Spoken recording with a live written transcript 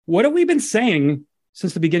What have we been saying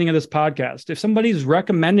since the beginning of this podcast? If somebody's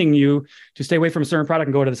recommending you to stay away from a certain product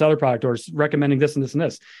and go to this other product, or recommending this and this and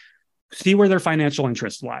this, see where their financial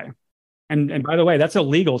interests lie. And by the way, that's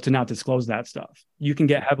illegal to not disclose that stuff. You can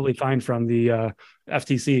get heavily fined from the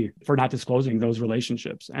FTC for not disclosing those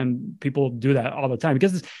relationships. And people do that all the time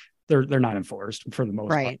because they're not enforced for the most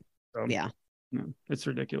part. Right. So, yeah. It's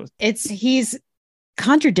ridiculous. He's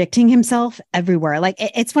contradicting himself everywhere. Like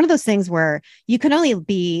it's one of those things where you can only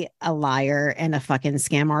be a liar and a fucking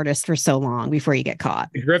scam artist for so long before you get caught.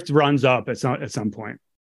 The grift runs up at some point.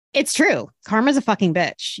 It's true. Karma's a fucking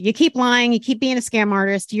bitch. You keep lying, you keep being a scam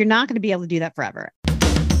artist, you're not going to be able to do that forever.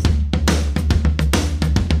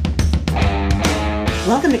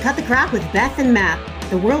 Welcome to Cut the Crap with Beth and Matt,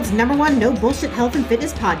 the world's #1 no bullshit health and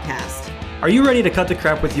fitness podcast. Are you ready to cut the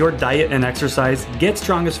crap with your diet and exercise, get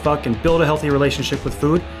strong as fuck, and build a healthy relationship with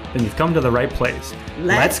food? Then you've come to the right place.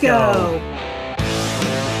 Let's go.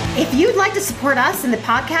 If you'd like to support us in the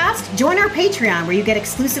podcast, join our Patreon where you get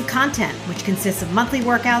exclusive content, which consists of monthly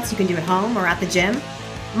workouts you can do at home or at the gym,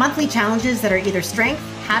 monthly challenges that are either strength,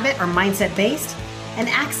 habit, or mindset based, and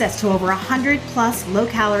access to over 100 plus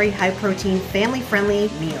low-calorie, high-protein, family-friendly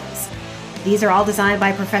meals. These are all designed by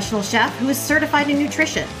a professional chef who is certified in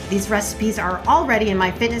nutrition. These recipes are already in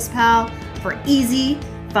MyFitnessPal for easy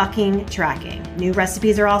fucking tracking. New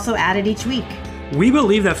recipes are also added each week. We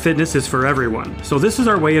believe that fitness is for everyone, so this is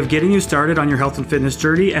our way of getting you started on your health and fitness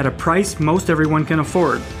journey at a price most everyone can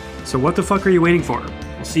afford. So what the fuck are you waiting for?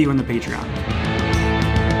 We'll see you in the Patreon.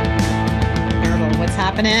 What's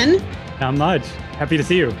happening? Not much. Happy to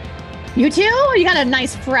see you. You too? You got a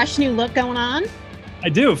nice, fresh new look going on? I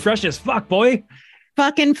do. Fresh as fuck, boy.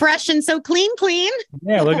 Fucking fresh and so clean.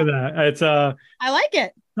 Yeah, look at that. It's I like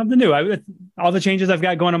it. Something new. All the changes I've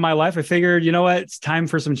got going in my life, I figured, you know what, it's time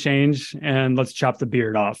for some change and let's chop the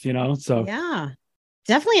beard off, you know? So yeah,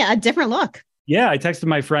 definitely a different look. Yeah. I texted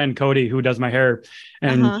my friend Cody, who does my hair,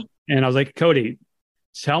 and I was like, Cody,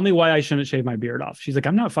 tell me why I shouldn't shave my beard off. She's like,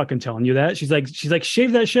 I'm not fucking telling you that. She's like,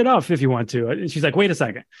 shave that shit off if you want to. And she's like, wait a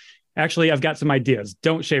second. Actually, I've got some ideas.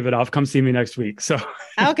 Don't shave it off. Come see me next week. So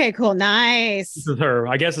okay, cool. Nice. This is her.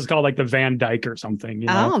 I guess it's called like the Van Dyke or something. You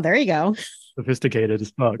know? Oh, there you go. Sophisticated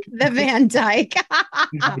as fuck. The Van Dyke.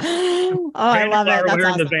 Oh, I love it. That's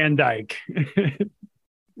awesome. The Van Dyke.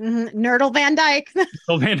 Nerdle Van Dyke.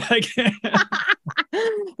 Van Dyke.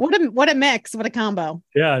 What a mix. What a combo.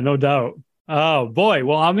 Yeah, no doubt. Oh boy.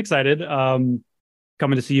 Well, I'm excited.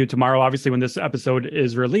 Coming to see you tomorrow. Obviously, when this episode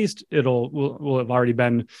is released, will have already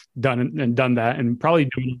been done and done that, and probably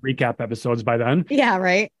doing recap episodes by then. Yeah,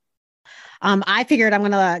 right. I figured I'm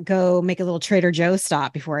gonna go make a little Trader Joe's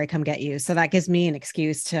stop before I come get you, so that gives me an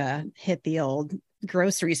excuse to hit the old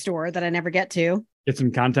grocery store that I never get to. Get some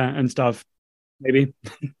content and stuff, maybe.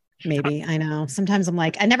 Maybe. I know. Sometimes I'm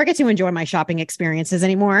like, I never get to enjoy my shopping experiences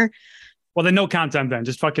anymore. Well, then no content then.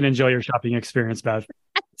 Just fucking enjoy your shopping experience, Beth.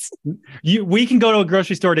 We can go to a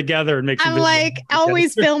grocery store together and make some I'm like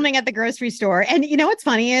always filming at the grocery store. And you know what's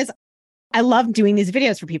funny is I love doing these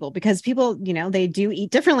videos for people because people, you know, they do eat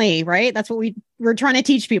differently, right? That's what we're trying to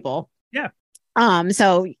teach people. Yeah.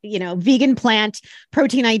 So, you know, vegan, plant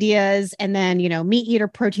protein ideas, and then, you know, meat eater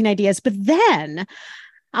protein ideas. But then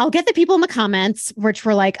I'll get the people in the comments, which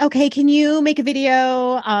were like, okay, can you make a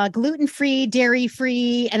video, gluten-free,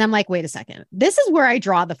 dairy-free? And I'm like, wait a second. This is where I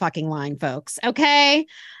draw the fucking line, folks. Okay.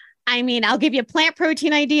 I mean, I'll give you plant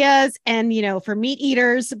protein ideas and, you know, for meat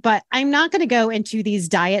eaters, but I'm not going to go into these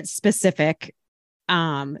diet specific,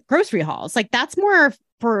 grocery hauls. Like that's more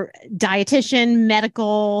for dietitian,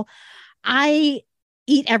 medical. I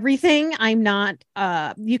eat everything. I'm not,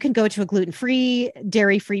 you can go to a gluten-free,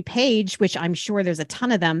 dairy-free page, which I'm sure there's a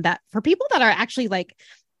ton of them that for people that are actually like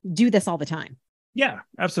do this all the time. Yeah,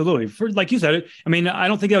 absolutely. For like you said, I mean, I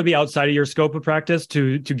don't think that would be outside of your scope of practice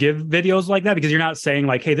to give videos like that, because you're not saying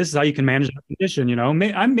like, hey, this is how you can manage that condition. You know,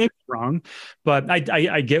 I'm maybe wrong, but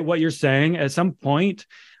I get what you're saying. At some point,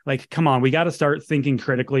 like, come on, we got to start thinking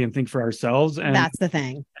critically and think for ourselves. And that's the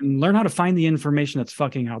thing. And learn how to find the information that's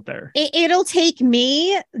fucking out there. It'll take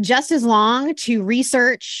me just as long to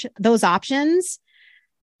research those options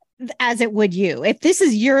as it would you. If this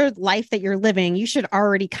is your life that you're living, you should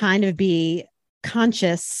already kind of be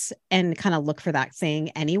conscious and kind of look for that thing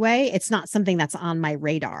anyway. It's not something that's on my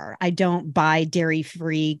radar. I don't buy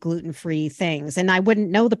dairy-free, gluten-free things, and I wouldn't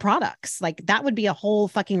know the products. Like that would be a whole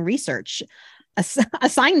fucking research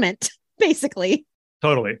assignment, basically.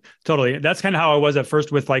 Totally. Totally. That's kind of how I was at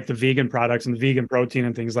first with like the vegan products and the vegan protein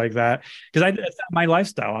and things like that. Because it's not my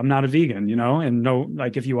lifestyle. I'm not a vegan, and no,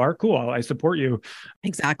 like if you are, cool, I support you.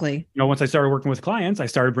 Exactly. Once I started working with clients, I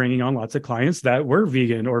started bringing on lots of clients that were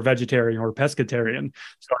vegan or vegetarian or pescatarian.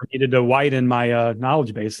 So I needed to widen my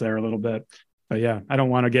knowledge base there a little bit. But yeah, I don't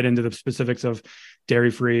want to get into the specifics of dairy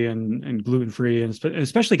free and gluten free, and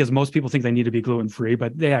especially because most people think they need to be gluten free,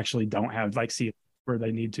 but they actually don't have like see where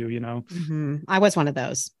they need to. Mm-hmm. I was one of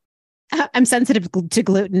those. I'm sensitive to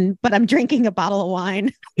gluten, but I'm drinking a bottle of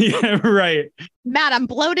wine. Yeah, right. Matt, I'm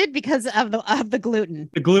bloated because of the gluten.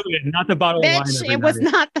 The gluten, not the bottle of wine. Bitch, it was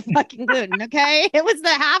not the fucking gluten, okay? It was the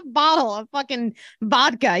half bottle of fucking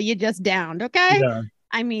vodka you just downed, okay? Yeah.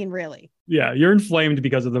 I mean, really. Yeah, you're inflamed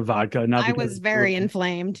because of the vodka. Not I was very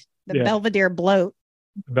inflamed. The Belvedere bloat.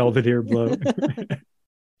 Belvedere bloat.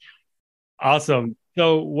 Awesome.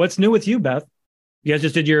 So what's new with you, Beth? You guys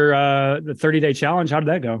just did your the 30-day challenge. How did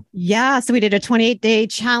that go? Yeah. So we did a 28-day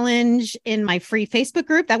challenge in my free Facebook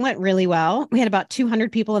group. That went really well. We had about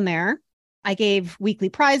 200 people in there. I gave weekly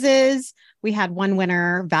prizes. We had one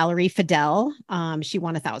winner, Valerie Fidel. She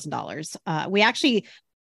won $1,000. We actually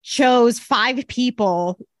chose 5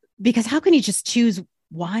 people because how can you just choose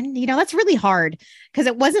one? That's really hard because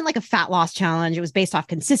it wasn't like a fat loss challenge. It was based off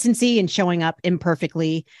consistency and showing up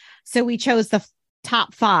imperfectly. So we chose the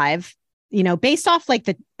top 5, based off like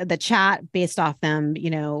the chat, based off them,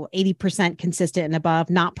 80% consistent and above,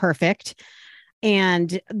 not perfect.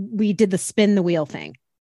 And we did the spin the wheel thing.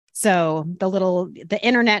 So the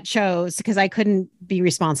internet chose, because I couldn't be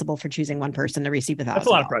responsible for choosing one person to receive $1,000. That's a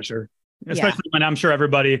lot of pressure, especially when I'm sure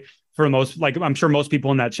everybody, I'm sure most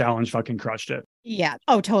people in that challenge fucking crushed it. Yeah.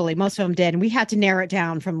 Oh, totally. Most of them did. And we had to narrow it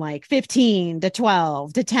down from like 15 to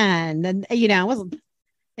 12 to 10. And, it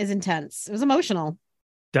was intense. It was emotional.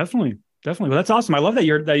 Definitely. Well, that's awesome. I love that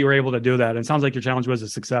you were able to do that. It sounds like your challenge was a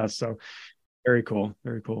success. So very cool.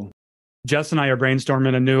 Very cool. Jess and I are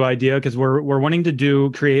brainstorming a new idea because we're wanting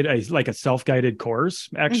to create a self-guided course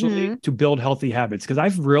actually to build healthy habits. Because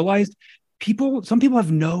I've realized some people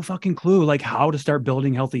have no fucking clue like how to start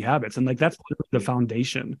building healthy habits. And like, that's the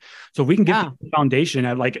foundation. So if we can get the foundation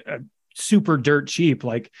at like a super dirt cheap,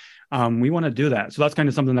 like we want to do that. So that's kind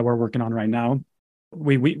of something that we're working on right now.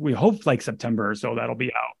 We hope like September or so that'll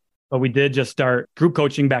be out. But we did just start group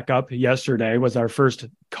coaching back up. Yesterday was our first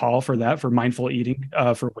call for that, for mindful eating,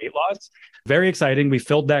 for weight loss. Very exciting. We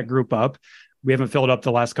filled that group up. We haven't filled up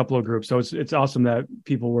the last couple of groups. So it's awesome that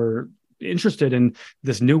people were interested in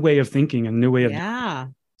this new way of thinking and new way of. Yeah.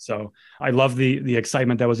 So I love the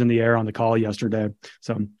excitement that was in the air on the call yesterday.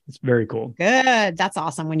 So it's very cool. Good. That's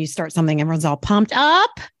awesome. When you start something, everyone's all pumped up.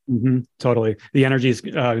 Mm-hmm. Totally. The energy is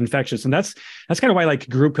infectious. And that's kind of why like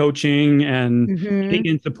group coaching and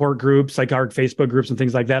in support groups, like our Facebook groups and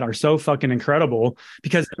things like that are so fucking incredible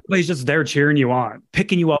because everybody's just there cheering you on,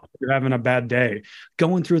 picking you up if you're having a bad day,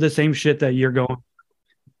 going through the same shit that you're going.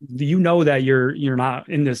 That you're not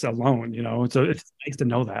in this alone, so it's nice to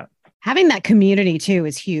know that. Having that community too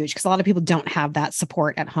is huge because a lot of people don't have that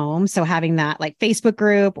support at home. So having that like Facebook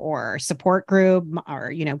group or support group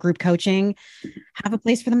or, group coaching, have a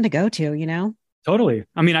place for them to go to, Totally.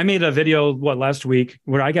 I mean, I made a video last week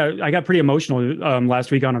where I got pretty emotional last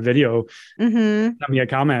week on a video. Sent me a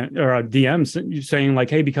comment or a DM saying like,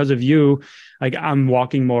 hey, because of you, like I'm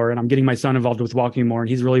walking more and I'm getting my son involved with walking more and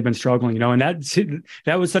he's really been struggling, and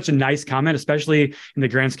that was such a nice comment, especially in the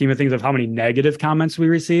grand scheme of things of how many negative comments we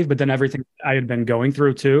received, but then everything I had been going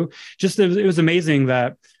through too. Just it was amazing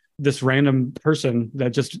that this random person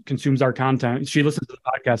that just consumes our content, she listens to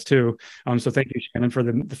the podcast too. So thank you, Shannon, for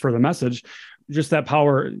the message. Just that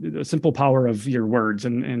power, the simple power of your words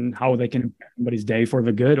and how they can impact somebody's day for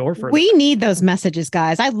the good or for. We need those messages,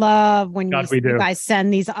 guys. I love when you guys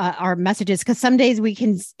send these our messages because some days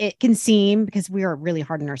it can seem because we are really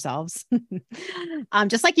hard on ourselves.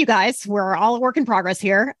 Just like you guys, we're all a work in progress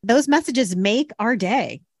here. Those messages make our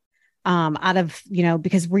day. Out of,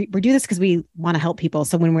 because we do this because we want to help people.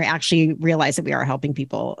 So when we actually realize that we are helping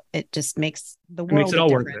people, it just makes the world. It makes it all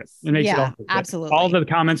worth it. It makes it all worth it. Absolutely. All the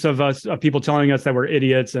comments of people telling us that we're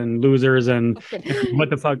idiots and losers and what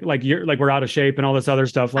the fuck, like we're out of shape and all this other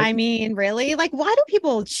stuff. Like, I mean, really, like, why do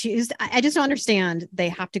people choose? I just don't understand. They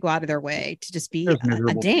have to go out of their way to just be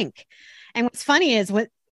a dink. And what's funny is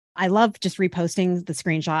I love just reposting the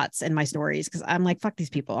screenshots in my stories because I'm like, fuck these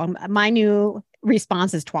people. My new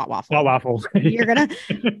response is twat waffle. Twat waffle. You're gonna,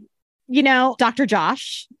 Dr.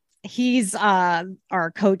 Josh, he's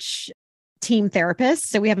our coach team therapist.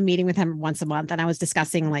 So we have a meeting with him once a month and I was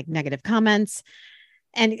discussing like negative comments.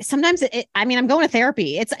 And sometimes I'm going to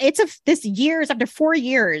therapy. It's this years after 4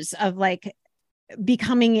 years of like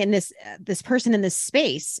becoming in this person in this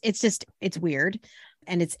space. It's weird.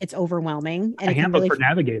 And it's overwhelming. And I it can handle really for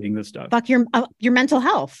navigating this stuff. fuck your mental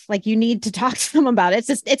health. Like you need to talk to them about it.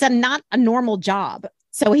 It's not a normal job.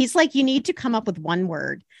 So he's like, you need to come up with one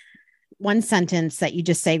word, one sentence that you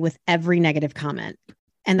just say with every negative comment.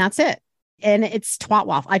 And that's it. And it's twat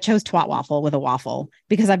waffle. I chose twat waffle with a waffle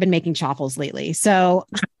because I've been making chaffles lately. So,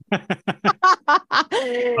 and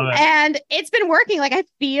it's been working. Like I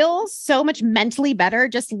feel so much mentally better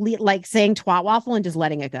just like saying twat waffle and just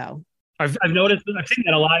letting it go. I've noticed, I've seen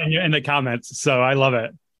that a lot in the comments. So I love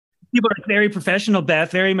it. People are very professional,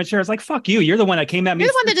 Beth, very mature. It's like, fuck you. You're the one that came at me.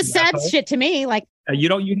 You're the one that just said shit to me. Like, you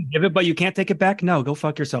can give it, but you can't take it back. No, go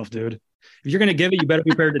fuck yourself, dude. If you're going to give it, you better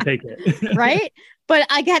be prepared to take it. Right. But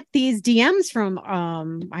I get these DMs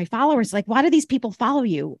from my followers. Like, why do these people follow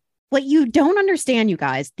you? What you don't understand, you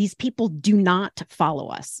guys, these people do not follow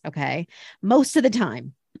us. Okay. Most of the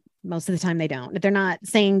time they don't. They're not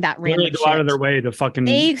saying that random shit. Go out of their way to fucking.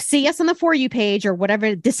 They see us on the For You page or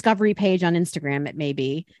whatever discovery page on Instagram it may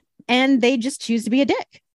be. And they just choose to be a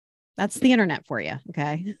dick. That's the internet for you.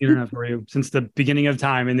 Okay. Internet for you since the beginning of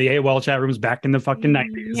time in the AOL chat rooms back in the fucking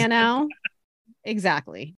 90s. You know?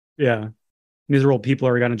 Exactly. Yeah. Miserable people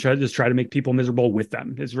are going to try to make people miserable with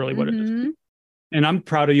them is really what it is. And I'm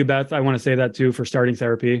proud of you, Beth. I want to say that too for starting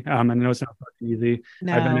therapy. I know it's not fucking easy.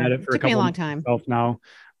 No, I've been at it for a long time now.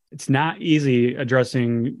 It's not easy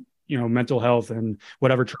addressing, mental health and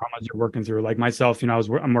whatever traumas you're working through. Like myself,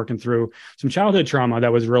 I'm working through some childhood trauma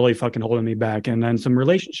that was really fucking holding me back. And then some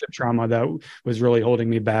relationship trauma that was really holding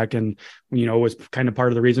me back. And, was kind of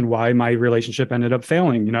part of the reason why my relationship ended up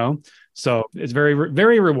failing, So it's very,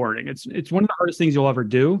 very rewarding. It's one of the hardest things you'll ever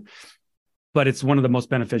do, but it's one of the most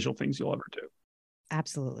beneficial things you'll ever do.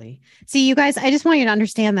 Absolutely. See, you guys, I just want you to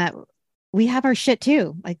understand that we have our shit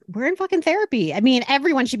too. Like we're in fucking therapy. I mean,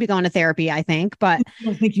 everyone should be going to therapy, I think, but I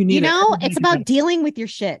don't think you need it's about dealing with your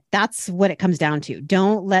shit. That's what it comes down to.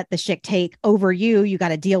 Don't let the shit take over you. You got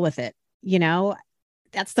to deal with it.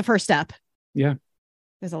 That's the first step. Yeah.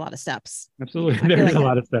 There's a lot of steps. Absolutely. There's a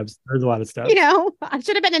lot of steps. I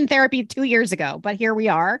should have been in therapy 2 years ago, but here we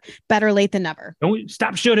are. Better late than never. Don't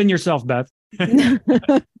stop shooting yourself, Beth.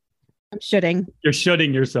 I'm shooting. You're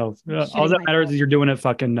shooting yourself. All that matters is you're doing it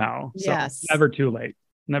fucking now. So yes. Never too late.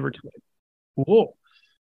 Never too late. Cool.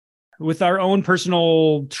 With our own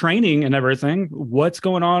personal training and everything, what's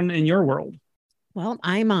going on in your world? Well,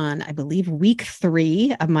 I'm on, I believe, week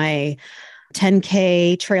 3 of my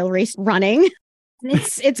 10K trail race running.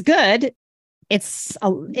 It's good. It's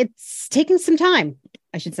taking some time,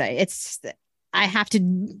 I should say. I have to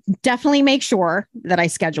definitely make sure that I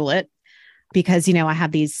schedule it. Because, I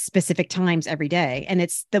have these specific times every day and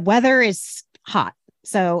the weather is hot.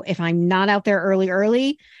 So if I'm not out there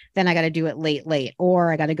early, then I got to do it late,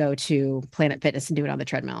 or I got to go to Planet Fitness and do it on the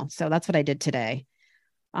treadmill. So that's what I did today.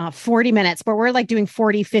 40 minutes, but we're like doing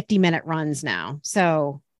 40, 50-minute runs now.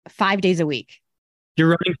 So 5 days a week. You're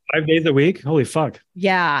running 5 days a week? Holy fuck.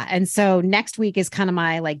 Yeah. And so next week is kind of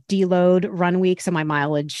my like deload run week. So my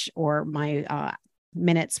mileage or my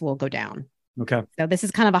minutes will go down. Okay. So this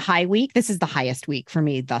is kind of a high week. This is the highest week for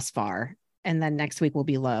me thus far. And then next week will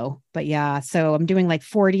be low. But yeah, so I'm doing like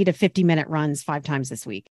 40 to 50-minute runs 5 times this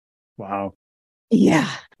week. Wow. Yeah.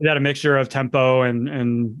 Is that a mixture of tempo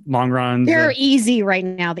and long runs? They're easy right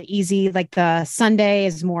now. Like the Sunday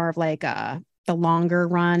is more of like the longer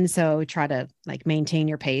run. So try to like maintain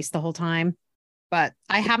your pace the whole time. But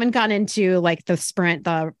I haven't gone into like the sprint,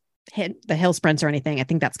 the hill sprints or anything. I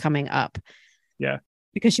think that's coming up. Yeah.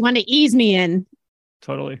 Because she wanted to ease me in.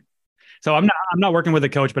 Totally. So I'm not working with a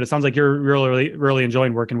coach, but it sounds like you're really, really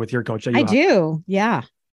enjoying working with your coach. I do. Yeah.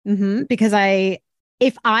 Mm-hmm. Because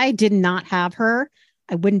if I did not have her,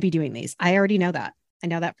 I wouldn't be doing these. I already know that. I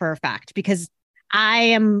know that for a fact because I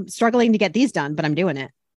am struggling to get these done, but I'm doing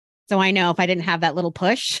it. So I know if I didn't have that little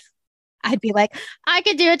push, I'd be like, I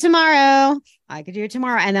could do it tomorrow.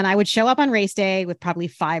 And then I would show up on race day with probably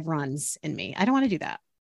 5 runs in me. I don't want to do that.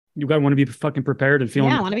 You got to want to be fucking prepared and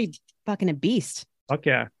feeling. Yeah, I want to be fucking a beast. Fuck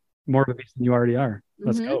yeah. More of a beast than you already are.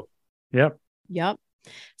 Let's go. Yep.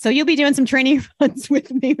 So you'll be doing some training runs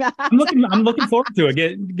with me, Matt. I'm looking forward to it.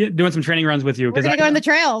 Get doing some training runs with you. We're going to go on the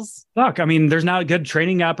trails. Fuck. I mean, there's not good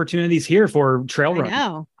training opportunities here for trail runs.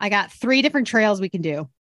 No, I got 3 different trails we can do.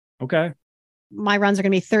 Okay. My runs are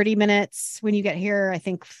going to be 30 minutes when you get here. I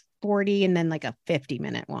think 40 and then like a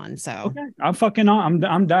 50-minute one. So okay.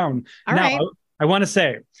 I'm down. All right. I want to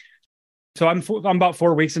say, so I'm about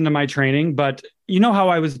 4 weeks into my training, but you know how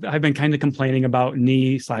I've been kind of complaining about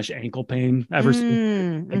knee/ankle pain ever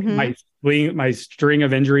since my string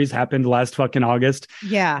of injuries happened last fucking August.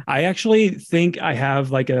 Yeah. I actually think I have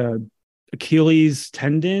like a Achilles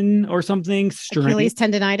tendon or something. Achilles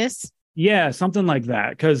tendonitis. Yeah, something like that.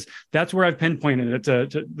 Because that's where I've pinpointed it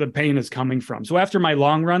to the pain is coming from. So after my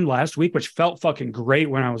long run last week, which felt fucking great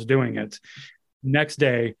when I was doing it, next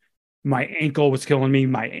day, my ankle was killing me.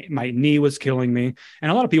 My knee was killing me.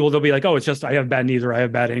 And a lot of people, they'll be like, oh, it's just I have bad knees or I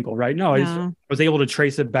have bad ankle, right? No, I was able to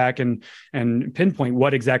trace it back and pinpoint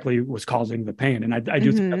what exactly was causing the pain. And I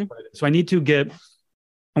do think that's what it is. So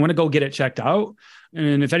I want to go get it checked out.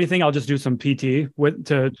 And if anything, I'll just do some PT to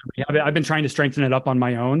rehab it. I've been trying to strengthen it up on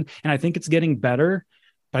my own, and I think it's getting better,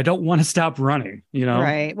 but I don't want to stop running, you know?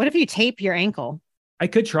 Right. What if you tape your ankle? I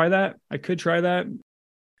could try that.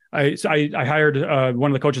 I hired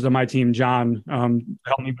one of the coaches on my team, John, to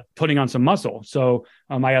help me with putting on some muscle. So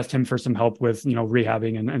I asked him for some help with,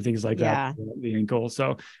 rehabbing and things like that, the ankle.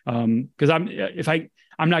 So because I'm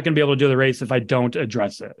not going to be able to do the race if I don't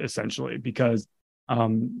address it, essentially, because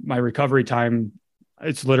my recovery time,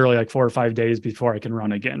 it's literally like 4 or 5 days before I can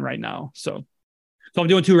run again right now. So I'm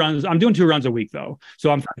doing 2 runs. I'm doing 2 runs a week though.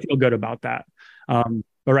 So I feel good about that. But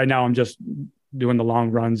right now I'm just doing the long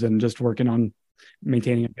runs and just working on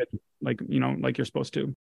maintaining it like you're supposed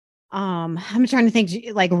to. I'm trying to think,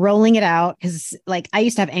 like rolling it out, because like I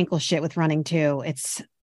used to have ankle shit with running too. It's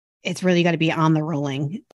really got to be on the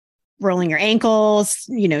rolling your ankles,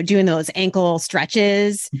 doing those ankle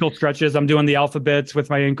stretches. I'm doing the alphabets with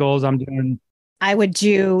my ankles. I would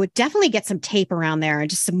definitely get some tape around there and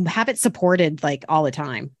just have it supported like all the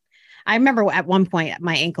time. I remember at one point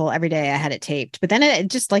my ankle every day I had it taped, but then it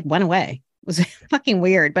just like went away. It was fucking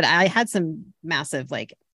weird, but I had some massive,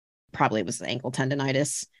 like probably it was ankle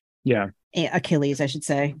tendonitis. Yeah. Achilles, I should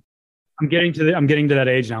say. I'm getting to that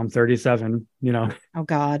age now. I'm 37, Oh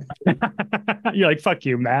God. You're like, fuck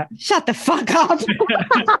you, Matt. Shut the fuck up.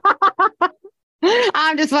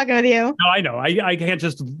 I'm just fucking with you. No, I know. I can't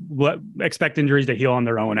just expect injuries to heal on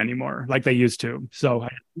their own anymore like they used to. So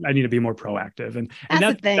I need to be more proactive. And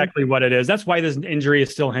that's exactly what it is. That's why this injury is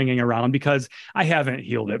still hanging around, because I haven't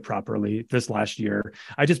healed it properly this last year.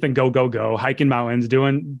 I just been go, hiking mountains,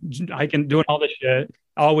 doing all this shit,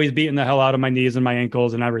 always beating the hell out of my knees and my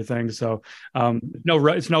ankles and everything. So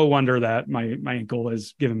it's no wonder that my ankle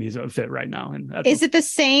is giving me a fit right now. And is it the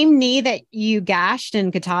same knee that you gashed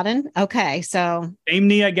in Katahdin? Okay, so same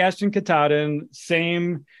knee I gashed in Katahdin,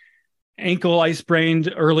 same ankle I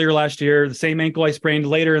sprained earlier last year, the same ankle I sprained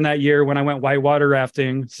later in that year when I went whitewater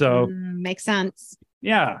rafting. So makes sense.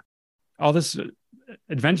 Yeah, all this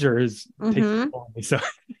adventure is taking me. So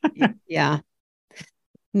yeah,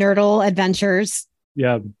 Nerdle adventures.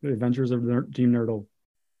 Yeah, the adventures of Team Nerdle.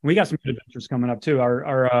 We got some good adventures coming up too.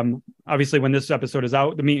 Our obviously when this episode is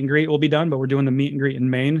out, the meet and greet will be done, but we're doing the meet and greet in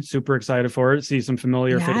Maine. Super excited for it. See some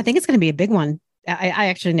familiar faces. I think it's going to be a big one. I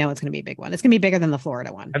actually know it's going to be a big one. It's going to be bigger than the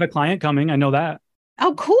Florida one. I have a client coming. I know that.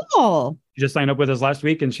 Oh, cool. She just signed up with us last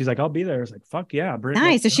week and she's like, I'll be there. I was like, fuck yeah.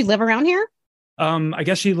 Nice. Does she live around here? I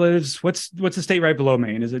guess she lives, what's the state right below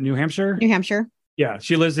Maine? Is it New Hampshire? New Hampshire. Yeah.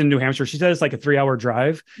 She lives in New Hampshire. She said it's like a 3-hour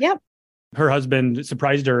drive. Yep. Her husband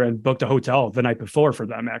surprised her and booked a hotel the night before for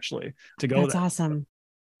them actually to go. That's awesome.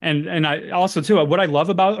 And I also too, what I love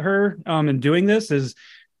about her in doing this is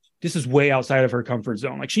way outside of her comfort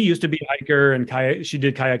zone. Like she used to be a hiker and she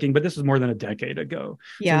did kayaking, but this is more than a decade ago.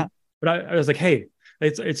 Yeah. So, but I was like, hey,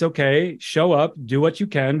 it's okay. Show up, do what you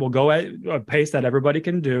can. We'll go at a pace that everybody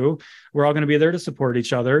can do. We're all going to be there to support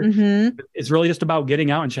each other. It's really just about getting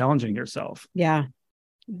out and challenging yourself. Yeah.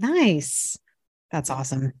 Nice. That's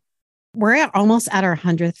awesome. We're almost at our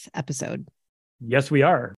 100th episode. Yes, we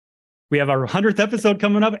are. We have our 100th episode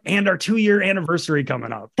coming up and our 2-year anniversary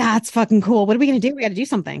coming up. That's fucking cool. What are we going to do? We got to do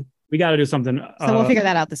something. We got to do something. So we'll figure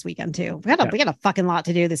that out this weekend too. We got a fucking lot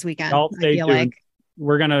to do this weekend. I'll stay tuned.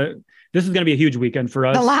 This is going to be a huge weekend for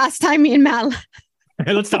us. The last time me and Matt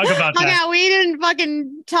let's talk about that. Yeah, we didn't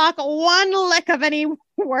fucking talk one lick of any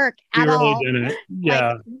work at all. Didn't.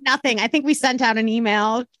 Yeah. Like, nothing. I think we sent out an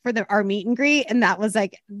email for our meet and greet, and that was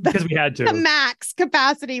like because we had to the max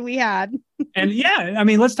capacity we had. And yeah, I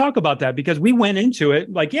mean, let's talk about that because we went into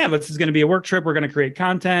it like, yeah, this is going to be a work trip. We're going to create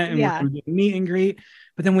content and we're going to do a meet and greet.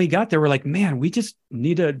 But then we got there, we're like, man, we just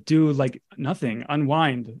need to do like nothing,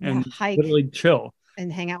 unwind and hike. Literally chill.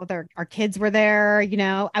 And hang out with our kids were there,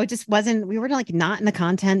 we were like not in the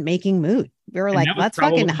content making mood. We were like, let's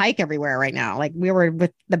fucking hike everywhere right now. Like we were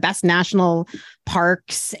with the best national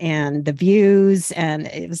parks and the views. And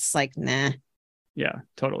it was like, nah. Yeah,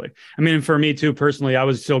 totally. I mean, for me too, personally, I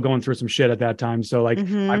was still going through some shit at that time. So like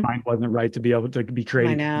my mind wasn't right to be able to be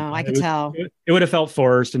creative. I know. I could tell. It would have felt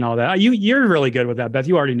forced and all that. You're really good with that, Beth.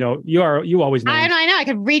 You already know. You always know. I know. I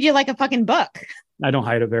could read you like a fucking book. I don't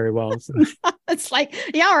hide it very well. So. It's like,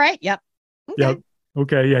 yeah, all right. Yep. Okay. Yep.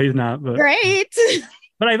 Okay, yeah, he's not, but Great.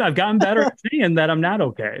 I've gotten better at saying that I'm not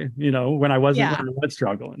okay. When I Yeah. was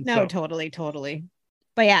struggling. No, So totally.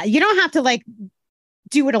 But yeah, you don't have to like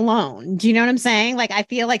do it alone. Do you know what I'm saying? Like, I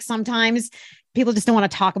feel like sometimes people just don't want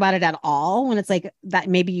to talk about it at all when it's like that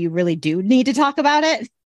maybe you really do need to talk about it.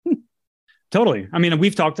 totally. I mean,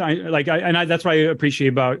 we've talked. That's what I appreciate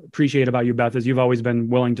about you, Beth, is you've always been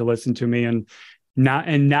willing to listen to me and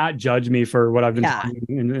not judge me for what I've been trying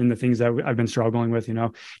and the things that I've been struggling with.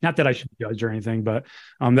 Not that I should judge or anything, but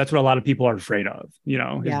that's what a lot of people are afraid of. Is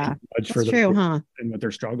being judged for true, huh? and what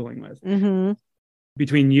they're struggling with. Mm-hmm.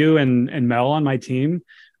 Between you and Mel on my team,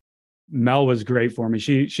 Mel was great for me.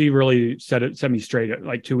 She really set me straight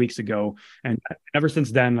like 2 weeks ago, and ever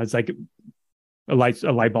since then, it's like a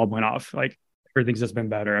light bulb went off. Like everything's just been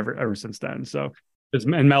better ever since then. So,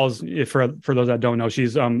 and Mel's, for those that don't know,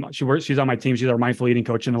 she's on my team. She's our mindful eating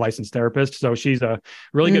coach and a licensed therapist. So she's a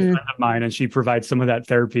really good friend of mine, and she provides some of that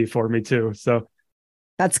therapy for me too. So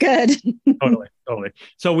that's good. Totally.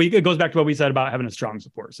 So it goes back to what we said about having a strong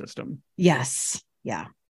support system. Yes. Yeah.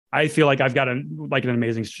 I feel like I've got an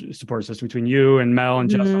amazing support system between you and Mel and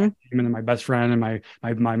Justin, and then my best friend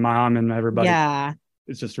and my mom and everybody. Yeah.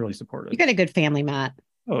 It's just really supportive. You got a good family, Matt.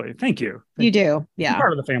 Oh, thank you. You do. Yeah. I'm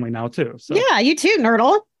part of the family now too. So. Yeah, you too,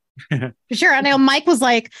 Nerdle. For sure. I know Mike was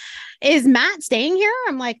like, is Matt staying here?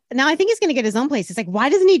 I'm like, no, I think he's going to get his own place. He's like, why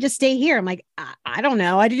doesn't he just stay here? I'm like, I don't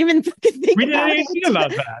know. I didn't even think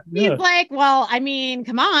about that. Yeah. He's like, well, I mean,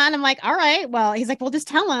 come on. I'm like, all right. Well, he's like, well, just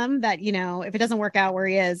tell him that, if it doesn't work out where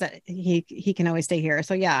he is, he can always stay here.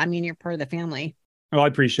 So yeah, I mean, you're part of the family. Well, I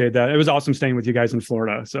appreciate that. It was awesome staying with you guys in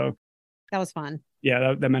Florida. So that was fun.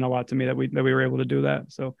 Yeah, that meant a lot to me that we were able to do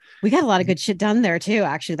that. So we got a lot of good shit done there too.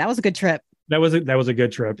 Actually, that was a good trip. That was a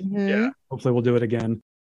good trip. Mm-hmm. Yeah. Hopefully we'll do it again.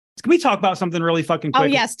 Can we talk about something really fucking quick? Oh,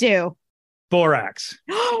 yes, do. Borax.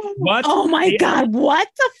 What? Oh my God. What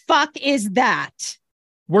the fuck is that?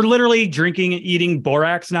 We're literally drinking and eating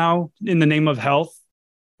borax now in the name of health.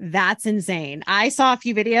 That's insane. I saw a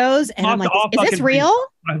few videos and I'm like, is this real?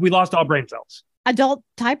 We lost all brain cells. Adult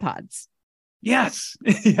Tide Pods. Yes.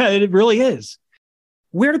 Yeah, it really is.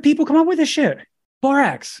 Where do people come up with this shit?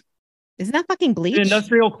 Borax. Isn't that fucking bleach? An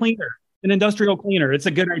industrial cleaner. It's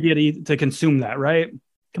a good idea to consume that, right?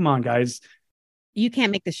 Come on, guys. You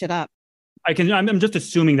can't make this shit up. I'm just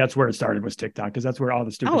assuming that's where it started, was TikTok, because that's where all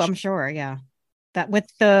the stupid. Oh, I'm sure. Yeah. That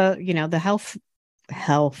with the, the health,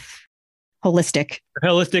 holistic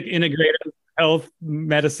integrative health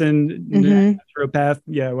medicine, naturopath.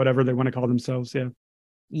 Yeah. Whatever they want to call themselves. Yeah.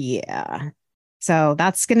 Yeah. So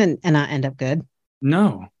that's going to not end up good.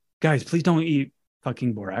 No, guys, please don't eat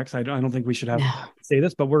fucking borax. I don't think we should have to say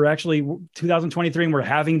this, but we're actually 2023 and we're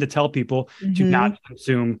having to tell people to not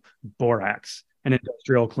consume borax, an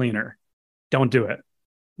industrial cleaner. Don't do it.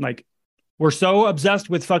 Like, we're so obsessed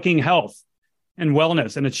with fucking health and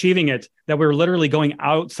wellness and achieving it that we're literally going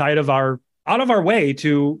out of our way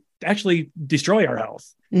to actually destroy our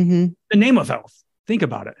health. The name of health. Think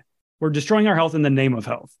about it. We're destroying our health in the name of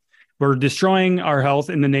health. We're destroying our health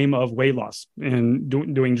in the name of weight loss and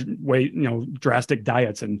doing drastic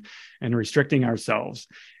diets and restricting ourselves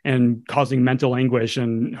and causing mental anguish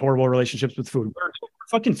and horrible relationships with food. We're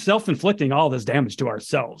fucking self-inflicting all this damage to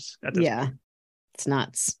ourselves at this point. It's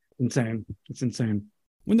nuts. It's insane.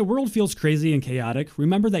 When the world feels crazy and chaotic,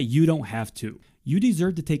 remember that you don't have to. You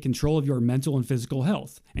deserve to take control of your mental and physical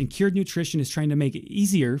health, and Cured Nutrition is trying to make it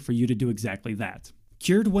easier for you to do exactly that.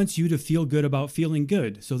 Cured wants you to feel good about feeling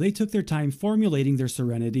good, so they took their time formulating their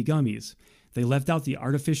Serenity gummies. They left out the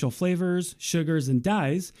artificial flavors, sugars, and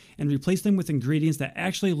dyes, and replaced them with ingredients that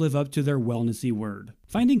actually live up to their wellnessy word.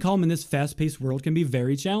 Finding calm in this fast-paced world can be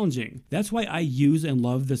very challenging. That's why I use and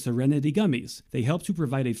love the Serenity gummies. They help to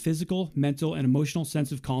provide a physical, mental, and emotional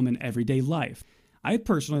sense of calm in everyday life. I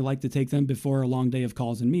personally like to take them before a long day of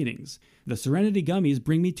calls and meetings. The Serenity gummies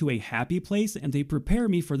bring me to a happy place and they prepare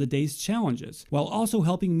me for the day's challenges, while also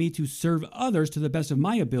helping me to serve others to the best of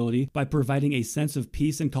my ability by providing a sense of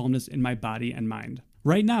peace and calmness in my body and mind.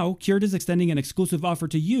 Right now, Cured is extending an exclusive offer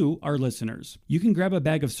to you, our listeners. You can grab a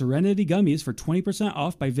bag of Serenity gummies for 20%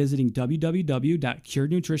 off by visiting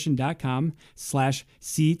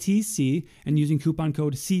www.curednutrition.com/CTC and using coupon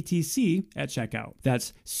code CTC at checkout.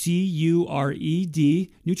 That's CURED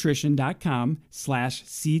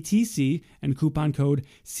nutrition.com/CTC and coupon code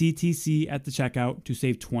CTC at the checkout to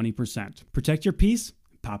save 20%. Protect your peace,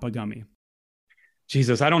 pop a gummy.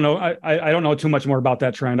 Jesus, I don't know. I don't know too much more about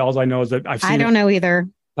that trend. All I know is that I've seen. I don't know either.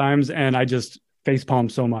 Times, and I just facepalm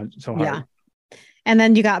so hard. Yeah. And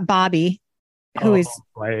then you got Bobby, who is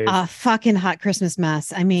a fucking hot Christmas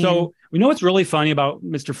mess. I mean, so we know what's really funny about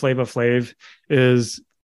Mr. Flava Flav is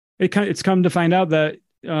it's come to find out that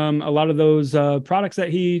a lot of those products that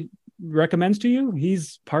he recommends to you,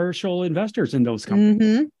 he's partial investors in those companies.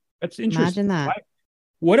 Mm-hmm. That's interesting. Imagine that.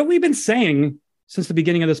 What have we been saying since the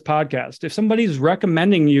beginning of this podcast? If somebody's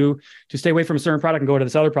recommending you to stay away from a certain product and go to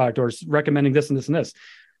this other product, or recommending this and this and this,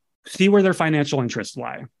 see where their financial interests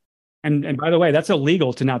lie. And by the way, that's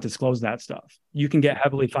illegal to not disclose that stuff. You can get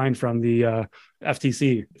heavily fined from the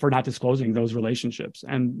FTC for not disclosing those relationships.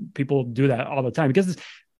 And people do that all the time because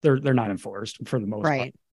they're not enforced for the most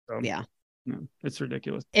part. So, yeah. It's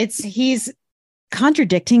ridiculous. He's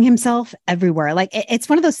contradicting himself everywhere. Like it's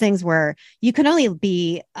one of those things where you can only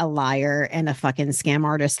be a liar and a fucking scam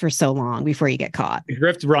artist for so long before you get caught. The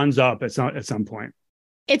grift runs up at some point.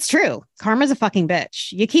 It's true. Karma's a fucking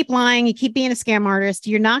bitch. You keep lying, you keep being a scam artist,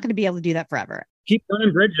 you're not going to be able to do that forever. Keep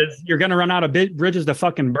burning bridges. You're going to run out of bridges to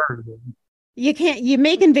fucking burn. You're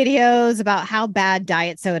making videos about how bad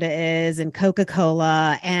diet soda is and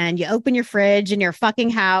Coca-Cola, and you open your fridge in your fucking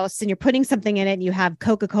house and you're putting something in it and you have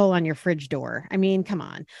Coca-Cola on your fridge door. I mean, come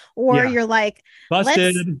on. Or you're like,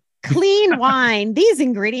 busted. Let's clean wine. These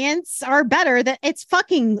ingredients are better than it's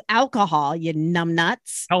fucking alcohol, you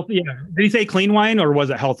numbnuts. Healthy. Yeah. Did he say clean wine or was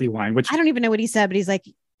it healthy wine? Which I don't even know what he said, but he's like,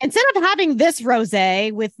 instead of having this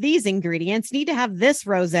rosé with these ingredients, you need to have this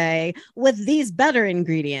rosé with these better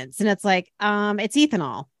ingredients. And it's like, it's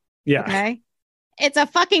ethanol. Yeah. Okay. It's a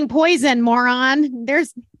fucking poison, moron.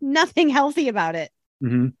 There's nothing healthy about it.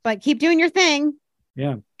 Mm-hmm. But keep doing your thing.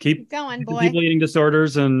 Yeah. Keep going, boy. People eating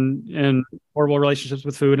disorders and horrible relationships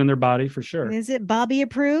with food in their body for sure. Is it Bobby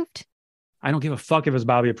approved? I don't give a fuck if it's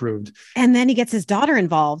Bobby approved. And then he gets his daughter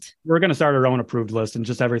involved. We're going to start our own approved list and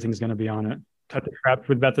just everything's going to be on it. Cut the crap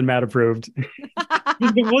with Beth and Matt approved.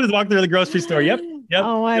 We'll just walk through the grocery store. Yep.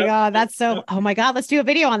 Oh my God. That's so, oh my God. Let's do a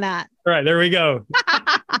video on that. All right. There we go.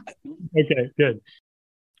 Okay, good.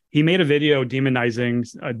 He made a video demonizing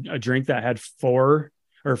a drink that had 4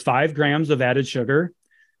 or 5 grams of added sugar.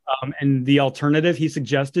 And the alternative he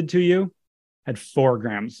suggested to you had 4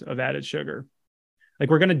 grams of added sugar. Like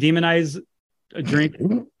we're going to demonize a drink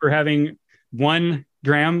for having 1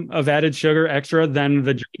 gram of added sugar extra than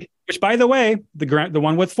the drink, which by the way, the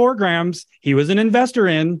one with 4 grams, he was an investor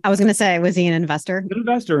in. I was going to say, was he an investor? An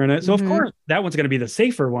investor in it. So of course that one's going to be the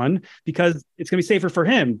safer one because it's going to be safer for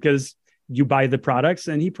him because you buy the products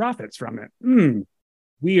and he profits from it.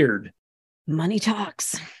 Weird. Money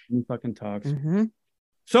talks. Money fucking talks. Mm-hmm.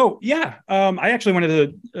 So yeah, I actually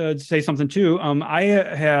wanted to say something too. I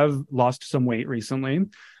have lost some weight recently.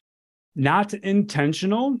 Not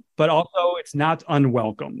intentional, but also it's not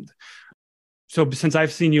unwelcomed. So since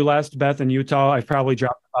I've seen you last, Beth, in Utah, I've probably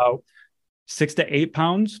dropped about 6 to 8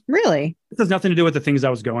 pounds. Really? This has nothing to do with the things I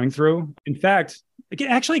was going through. In fact, it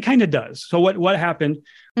actually kind of does. So what happened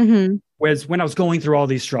was when I was going through all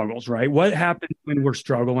these struggles, right? What happened when we're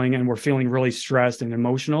struggling and we're feeling really stressed and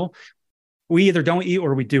emotional? We either don't eat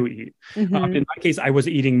or we do eat. In my case, I was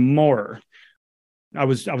eating more. I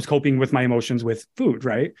was coping with my emotions with food,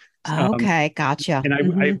 right? Okay, gotcha. And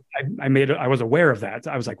I was aware of that.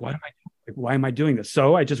 I was like, what am I doing? Like, why am I doing this?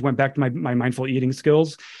 So I just went back to my mindful eating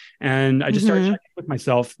skills, and I just started checking with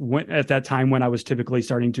myself at that time when I was typically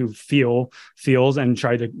starting to feel feels and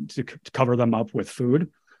try to cover them up with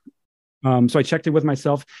food. So I checked it with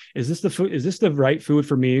myself. Is this the food? Is this the right food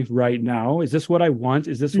for me right now? Is this what I want?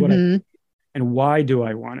 Is this what I? And why do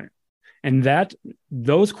I want it? And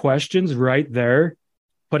those questions right there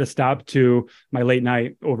put a stop to my late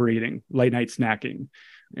night overeating, late night snacking.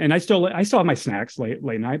 And I still have my snacks late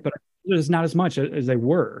night, but it's not as much as they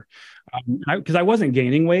were because I wasn't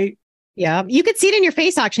gaining weight. Yeah. You could see it in your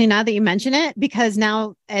face actually now that you mention it, because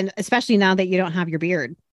now, and especially now that you don't have your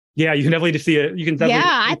beard. Yeah, you can definitely see it.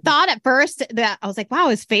 I thought at first that I was like, wow,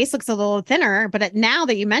 his face looks a little thinner. But now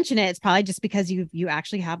that you mention it, it's probably just because you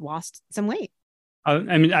actually have lost some weight. I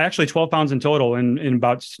mean, I actually 12 pounds in total in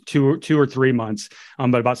about two or 3 months,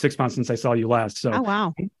 but about 6 months since I saw you last. So oh,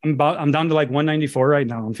 wow. I'm down to like 194 right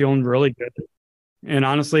now. I'm feeling really good. And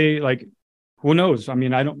honestly, like, who knows? I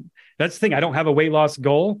mean, that's the thing. I don't have a weight loss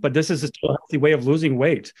goal, but this is a still healthy way of losing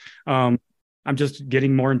weight. I'm just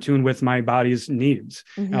getting more in tune with my body's needs,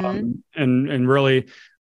 and really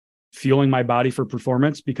fueling my body for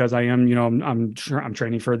performance because I am, I'm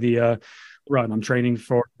training for the run. I'm training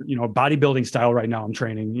for, bodybuilding style right now. I'm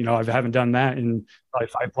training, I haven't done that in probably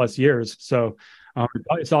 5+ years. So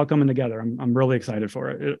it's all coming together. I'm really excited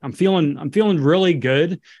for it. I'm feeling really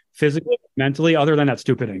good physically, mentally, other than that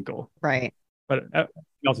stupid ankle. Right. But everything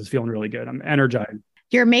else is feeling really good. I'm energized.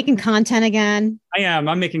 You're making content again. I am.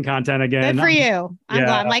 I'm making content again. Good for you. I'm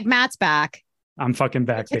glad. Like Matt's back. I'm fucking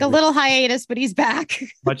back. Took a little hiatus, but he's back.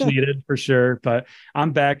 Much needed for sure. But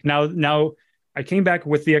I'm back now. I came back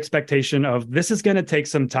with the expectation of this is going to take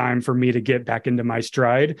some time for me to get back into my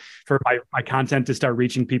stride, for my content to start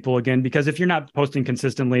reaching people again. Because if you're not posting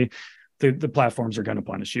consistently, the platforms are going to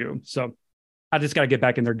punish you. So I just got to get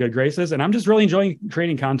back in their good graces. And I'm just really enjoying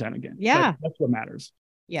creating content again. Yeah. That's what matters.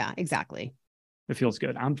 Yeah, exactly. It feels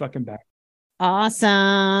good. I'm fucking back.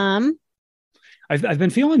 Awesome. I've been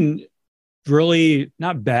feeling really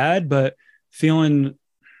not bad, but feeling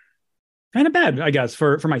kind of bad, I guess,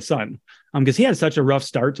 for my son. Because he had such a rough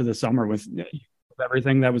start to the summer with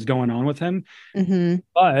everything that was going on with him. Mm-hmm.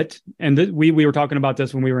 But, we were talking about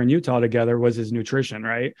this when we were in Utah together, was his nutrition,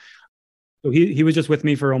 right? So he was just with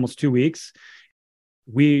me for almost 2 weeks.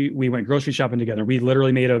 We went grocery shopping together. We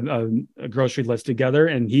literally made a grocery list together,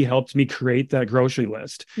 and he helped me create that grocery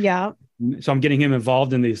list. Yeah. So I'm getting him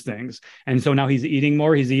involved in these things. And so now he's eating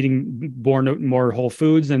more. He's eating more whole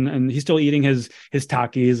foods, and he's still eating his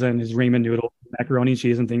Takis and his ramen noodles, macaroni and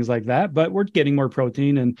cheese and things like that. But we're getting more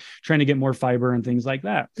protein and trying to get more fiber and things like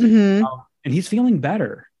that. Mm-hmm. And he's feeling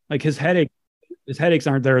better. Like his headaches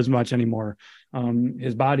aren't there as much anymore.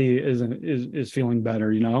 His body is feeling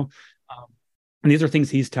better, and these are things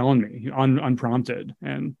he's telling me unprompted.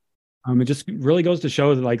 And it just really goes to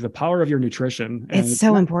show that, like, the power of your nutrition. And it's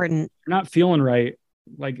so important. You're not feeling right.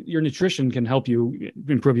 Like, your nutrition can help you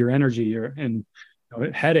improve your energy and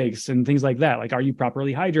headaches and things like that. Like, are you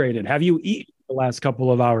properly hydrated? Have you eaten the last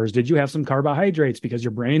couple of hours? Did you have some carbohydrates? Because your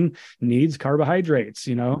brain needs carbohydrates,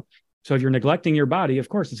 So if you're neglecting your body, of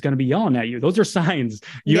course, it's going to be yelling at you. Those are signs.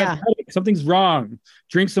 You have headache, something's wrong.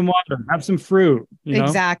 Drink some water, have some fruit.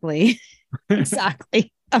 Exactly.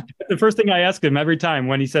 Exactly. The first thing I ask him every time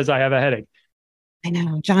when he says I have a headache. I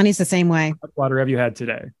know. Johnny's the same way. What water have you had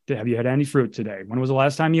today? Have you had any fruit today? When was the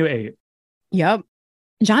last time you ate? Yep.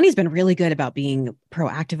 Johnny's been really good about being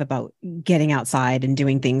proactive about getting outside and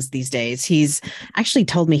doing things these days. He's actually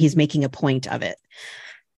told me he's making a point of it.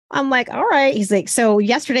 I'm like, all right. He's like, so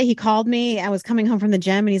yesterday he called me. I was coming home from the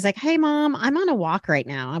gym and he's like, hey, Mom, I'm on a walk right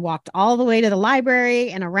now. I walked all the way to the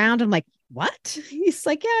library and around. I'm like, what? He's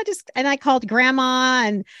like, yeah, and I called Grandma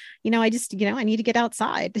and, I need to get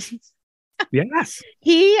outside. Yes.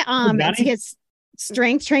 He has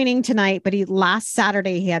strength training tonight, but last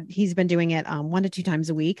Saturday he's been doing it 1 to 2 times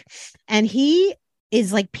a week. And he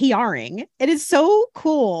is like PRing. It is so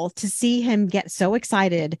cool to see him get so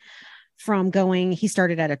excited from going. He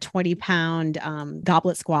started at a 20-pound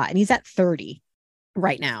goblet squat and he's at 30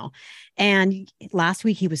 right now. And last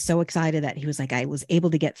week he was so excited that he was like, I was able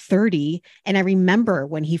to get 30. And I remember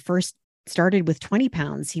when he first started with 20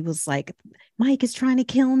 pounds, he was like, Mike is trying to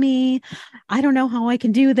kill me. I don't know how I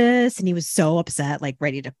can do this. And he was so upset, like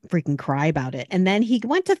ready to freaking cry about it. And then he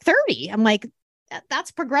went to 30. I'm like,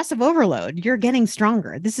 that's progressive overload. You're getting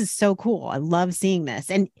stronger. This is so cool. I love seeing this.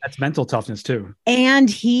 And that's mental toughness too. And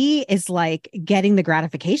he is like getting the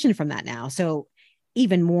gratification from that now. So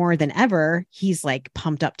even more than ever, he's like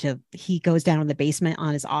pumped up he goes down in the basement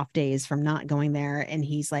on his off days from not going there. And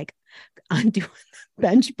he's like, I'm doing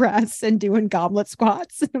bench press and doing goblet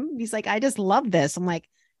squats. He's like, I just love this. I'm like,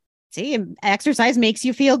 see, exercise makes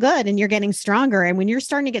you feel good and you're getting stronger. And when you're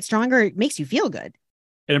starting to get stronger, it makes you feel good.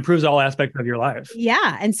 It improves all aspects of your life.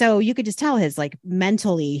 Yeah. And so you could just tell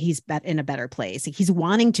mentally, he's in a better place. Like, he's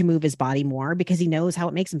wanting to move his body more because he knows how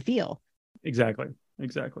it makes him feel. Exactly.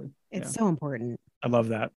 It's so important. I love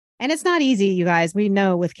that. And it's not easy, you guys. We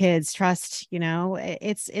know with kids, trust,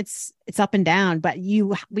 it's up and down, but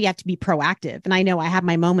we have to be proactive. And I know I have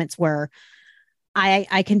my moments where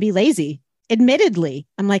I can be lazy. Admittedly,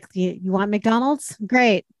 I'm like, you want McDonald's?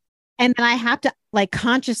 Great. And then I have to like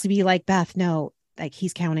consciously be like, Beth, no, like,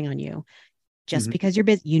 he's counting on you. Just because you're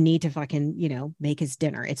busy, you need to fucking, make his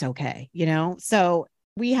dinner. It's okay. So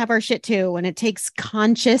we have our shit too. And it takes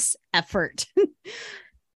conscious effort.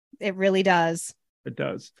 It really does. It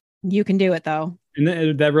does. You can do it though.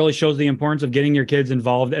 And that really shows the importance of getting your kids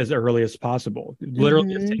involved as early as possible.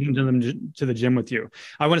 Literally just taking them to the gym with you.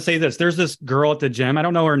 I want to say this. There's this girl at the gym. I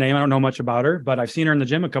don't know her name. I don't know much about her, but I've seen her in the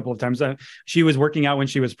gym a couple of times. She was working out when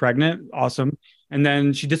she was pregnant. Awesome. And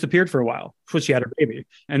then she disappeared for a while. She had her baby.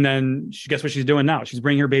 And then guess what she's doing now? She's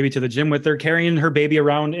bringing her baby to the gym with her, carrying her baby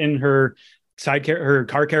around in her her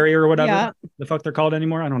car carrier or whatever. Yeah. The fuck they're called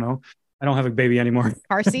anymore. I don't know. I don't have a baby anymore.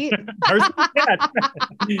 Car seat?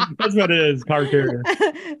 That's what it is. Car carrier.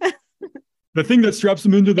 The thing that straps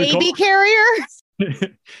them into the baby carrier.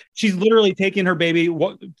 She's literally taking her baby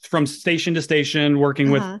from station to station,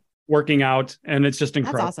 working out. And it's just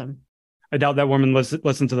incredible. That's awesome. I doubt that woman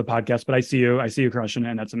listen to the podcast, but I see you crushing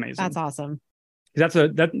it. And that's amazing. That's awesome. That's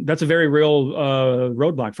a very real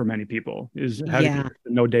roadblock for many people, is having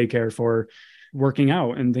no daycare for working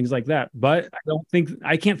out and things like that. But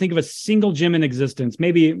I can't think of a single gym in existence.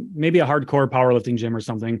 Maybe a hardcore powerlifting gym or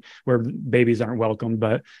something where babies aren't welcome,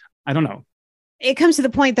 but I don't know. It comes to the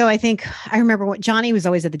point though, I think I remember what Johnny was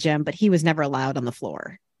always at the gym, but he was never allowed on the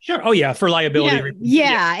floor. Sure. Oh yeah. For liability.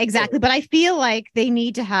 Yeah, exactly. But I feel like they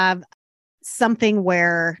need to have something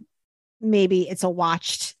where maybe it's a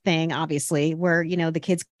watched thing, obviously, where, the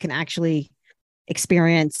kids can actually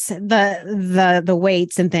experience the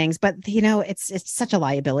weights and things, but it's such a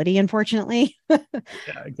liability, unfortunately. Yeah,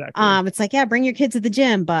 exactly. It's like, yeah, bring your kids to the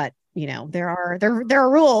gym, but there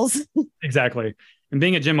are rules. Exactly. And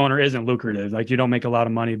being a gym owner isn't lucrative. Like, you don't make a lot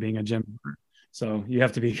of money being a gym owner, so you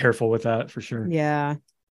have to be careful with that for sure. Yeah,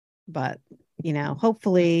 but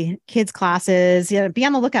hopefully kids classes, be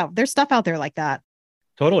on the lookout. There's stuff out there like that.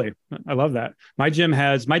 Totally. I love that. My gym's a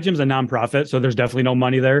nonprofit, so there's definitely no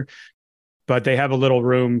money there. But they have a little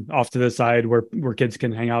room off to the side where kids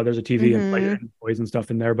can hang out. There's a TV and play and toys and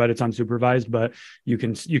stuff in there, but it's unsupervised. But you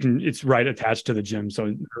can it's right attached to the gym, so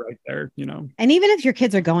right there, And even if your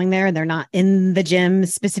kids are going there and they're not in the gym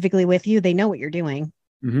specifically with you, they know what you're doing.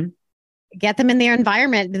 Mm-hmm. Get them in their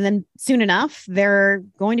environment, and then soon enough, they're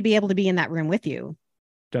going to be able to be in that room with you.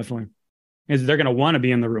 Definitely. They're going to want to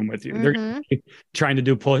be in the room with you. They're going to be trying to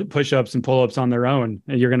do push-ups and pull-ups on their own.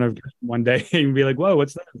 And you're going to one day be like, whoa,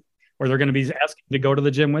 what's that? Or they're going to be asking to go to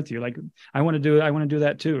the gym with you. Like, I want to do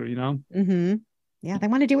that too, Mm-hmm. Yeah. They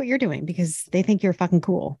want to do what you're doing because they think you're fucking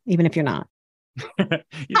cool, even if you're not. Come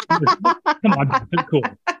on, cool.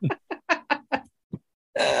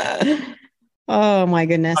 Oh my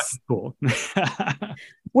goodness. Cool.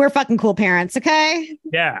 We're fucking cool parents. Okay.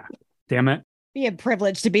 Yeah. Damn it. Be a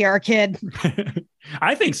privilege to be our kid.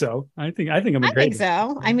 I think so. I think I'm a great. I think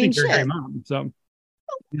so. I mean, you're shit. a great mom. So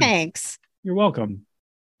thanks. You're welcome.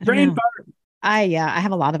 I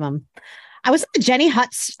have a lot of them. I was at the Jenny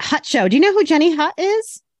Hutt show. Do you know who Jenny Hutt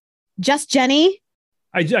is? Just Jenny.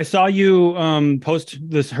 I saw you post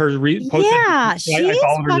this Yeah, she's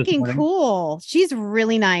fucking cool. She's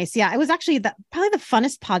really nice. Yeah, it was actually probably the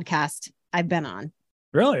funnest podcast I've been on.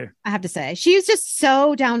 Really? I have to say. She was just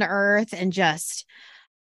so down to earth and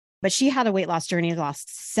but she had a weight loss journey,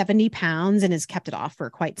 lost 70 pounds and has kept it off for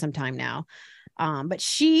quite some time now. But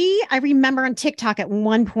I remember on TikTok at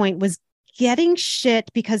one point was getting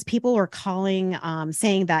shit because people were calling,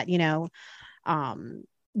 saying that,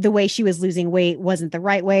 the way she was losing weight wasn't the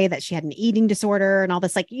right way, that she had an eating disorder and all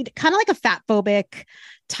this, like kind of like a fat phobic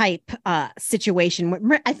type situation.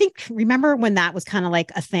 I think, remember when that was kind of like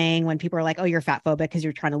a thing when people were like, oh, you're fat phobic because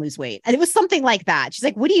you're trying to lose weight. And it was something like that. She's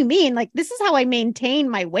like, what do you mean? Like, this is how I maintain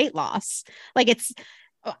my weight loss. Like, it's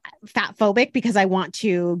fat phobic because I want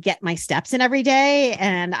to get my steps in every day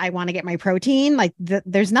and I want to get my protein. Like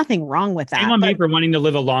there's nothing wrong with that. Shame on me for wanting to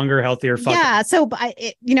live a longer, healthier. Yeah. So,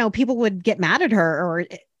 people would get mad at her,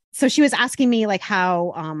 so she was asking me like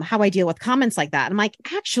how I deal with comments like that. And I'm like,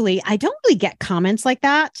 actually, I don't really get comments like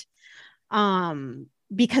that,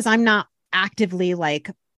 because I'm not actively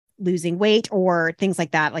like losing weight or things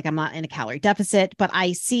like that. Like I'm not in a calorie deficit, but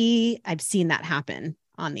I've seen that happen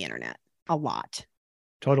on the internet a lot.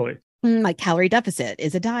 Totally. Like calorie deficit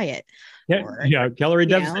is a diet. Yeah. Calorie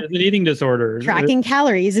deficit is an eating disorder. Tracking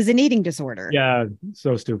calories is an eating disorder. Yeah.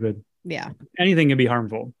 So stupid. Yeah. Anything can be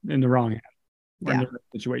harmful in the wrong hand. Yeah. In the right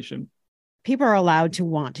situation. People are allowed to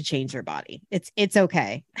want to change their body. It's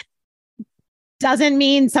okay. Doesn't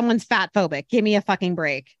mean someone's fat phobic. Give me a fucking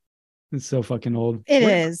break. It's so fucking old. It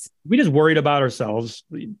is. We just worried about ourselves.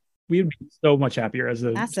 We'd be so much happier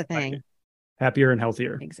That's the thing. Happier and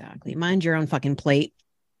healthier. Exactly. Mind your own fucking plate.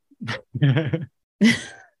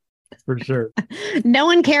 For sure. No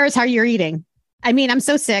one cares how you're eating. I mean, I'm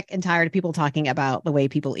so sick and tired of people talking about the way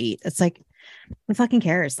people eat. It's like, who fucking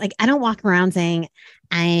cares? Like, I don't walk around saying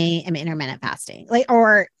I am intermittent fasting. Like,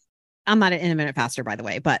 or I'm not an intermittent faster, by the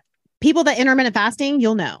way, but people that intermittent fasting,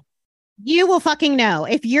 you'll know. You will fucking know.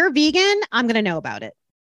 If you're vegan, I'm going to know about it.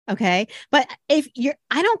 Okay. But I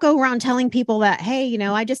don't go around telling people that, hey,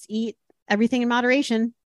 I just eat everything in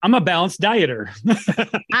moderation. I'm a balanced dieter.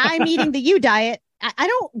 I'm eating the you diet. I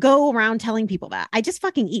don't go around telling people that. I just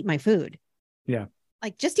fucking eat my food. Yeah.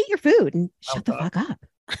 Like, just eat your food and shut the fuck up.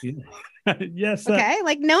 Yes. Okay.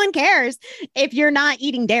 Like, no one cares if you're not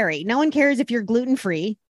eating dairy. No one cares if you're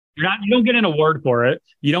gluten-free. You don't get an award for it.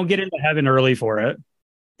 You don't get into heaven early for it.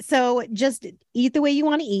 So just eat the way you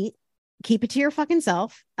want to eat. Keep it to your fucking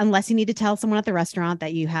self, unless you need to tell someone at the restaurant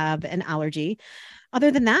that you have an allergy. Other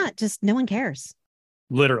than that, just no one cares.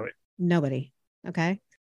 Literally. Nobody. Okay.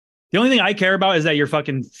 The only thing I care about is that you're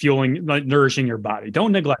fucking fueling, like, nourishing your body.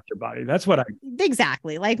 Don't neglect your body. That's what I.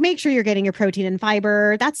 Exactly. Like, make sure you're getting your protein and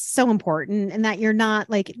fiber. That's so important. And that you're not,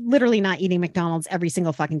 like, literally not eating McDonald's every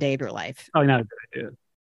single fucking day of your life. Probably not a good idea.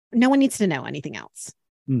 No one needs to know anything else.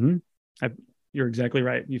 You're exactly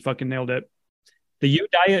right. You fucking nailed it. The you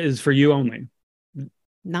diet is for you only.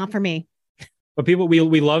 Not for me. But people,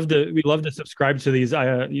 we love to subscribe to these,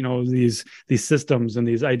 these systems and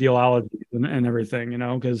these ideologies and everything,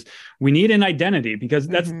 because we need an identity, because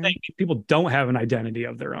that's the thing. People don't have an identity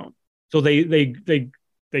of their own, so they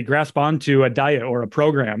grasp onto a diet or a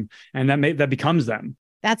program, and that becomes them.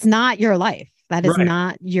 That's not your life. That is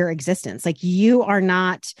not your existence. Like, you are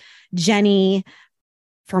not Jenny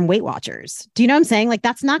from Weight Watchers. Do you know what I'm saying? Like,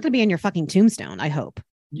 that's not going to be on your fucking tombstone, I hope.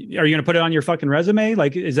 Are you going to put it on your fucking resume?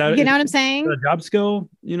 Like, is that, you know what I'm saying? A job skill,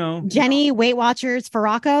 Jenny, Weight Watchers,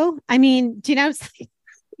 Farraco. I mean, do you know?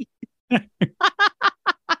 Hi,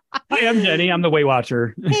 I'm Jenny. I'm the Weight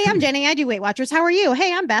Watcher. Hey, I'm Jenny. I do Weight Watchers. How are you?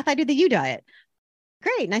 Hey, I'm Beth. I do the U diet.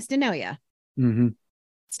 Great. Nice to know you. Mm-hmm.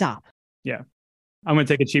 Stop. Yeah. I'm going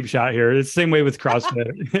to take a cheap shot here. It's the same way with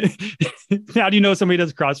CrossFit. How do you know somebody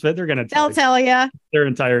does CrossFit? They'll tell you their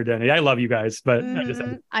entire identity. I love you guys, but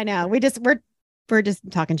I know we're just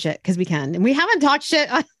talking shit because we can, and we haven't talked shit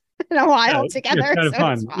in a while together. It's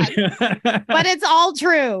kind of fun. But it's all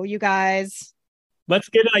true, you guys. Let's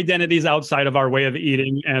get identities outside of our way of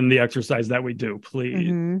eating and the exercise that we do,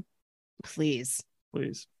 please. Please.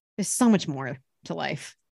 There's so much more to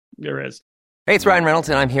life. There is. Hey, it's Ryan Reynolds,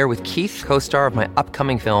 and I'm here with Keith, co-star of my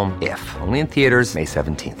upcoming film, If, only in theaters May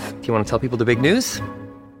 17th. Do you want to tell people the big news?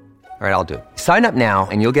 All right, I'll do it. Sign up now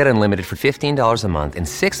and you'll get unlimited for $15 a month and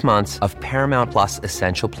 6 months of Paramount Plus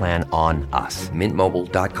Essential Plan on us.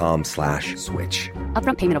 MintMobile.com/switch.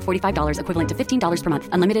 Upfront payment of $45 equivalent to $15 per month.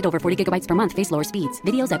 Unlimited over 40 gigabytes per month. Face lower speeds.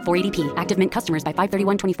 Videos at 480p. Active Mint customers by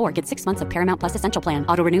 531.24 get 6 months of Paramount Plus Essential Plan.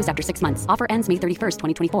 Auto renews after 6 months. Offer ends May 31st,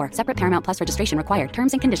 2024. Separate Paramount Plus registration required.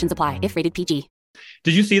 Terms and conditions apply if rated PG.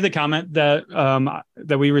 Did you see the comment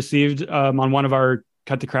that we received on one of our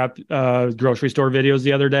Cut the Crap grocery store videos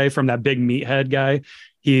the other day from that big meathead guy?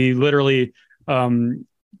 He literally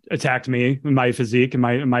attacked me, my physique and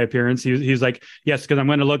my appearance. He's like, yes, because I'm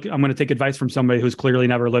going to take advice from somebody who's clearly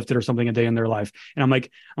never lifted or something a day in their life. And I'm like,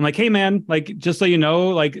 hey man, like, just so you know,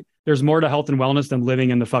 like, there's more to health and wellness than living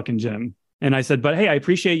in the fucking gym. And I said, but hey, I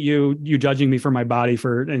appreciate you judging me for my body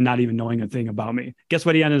and not even knowing a thing about me. Guess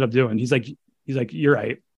what he ended up doing? He's like, you're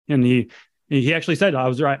right. And he actually said I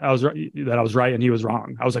was right, and he was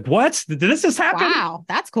wrong. I was like, what? Did this just happen? Wow,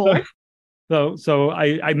 that's cool. So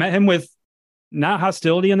I met him with not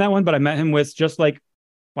hostility in that one, but I met him with just like,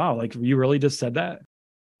 wow, like, you really just said that?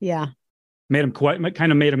 Yeah. Made him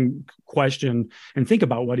question and think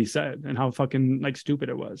about what he said and how fucking like stupid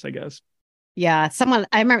it was, I guess. Yeah.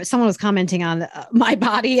 I remember someone was commenting on my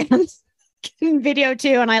body and video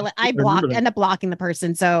too. And I ended up blocking the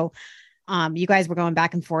person. So you guys were going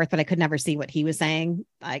back and forth, but I could never see what he was saying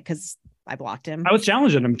because I blocked him. I was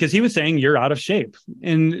challenging him because he was saying you're out of shape.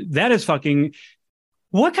 And that is fucking,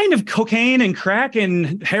 what kind of cocaine and crack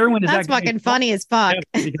and heroin is that? That's fucking funny as fuck.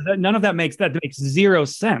 Because none of that makes zero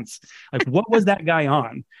sense. Like, what was that guy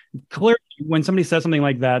on? Clearly, when somebody says something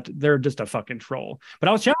like that, they're just a fucking troll. But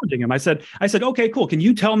I was challenging him. I said, okay, cool. Can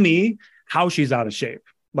you tell me how she's out of shape?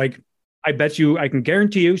 Like, I bet you, I can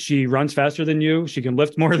guarantee you, she runs faster than you. She can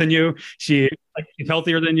lift more than you. She's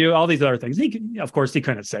healthier than you. All these other things. Of course, he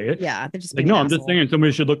couldn't say it. Yeah, they're just like, no, I'm just saying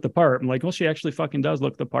somebody should look the part. I'm like, well, she actually fucking does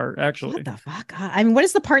look the part. Actually, what the fuck? I mean, what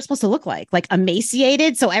is the part supposed to look like? Like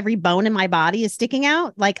emaciated, so every bone in my body is sticking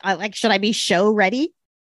out. Like, should I be show ready?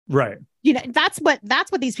 Right. You know, that's what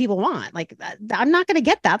these people want. Like, I'm not going to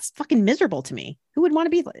get that. It's fucking miserable to me. Who would want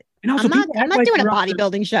to be like? I'm not doing a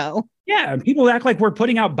bodybuilding show. Yeah, people act like we're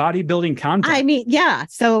putting out bodybuilding content. I mean, yeah.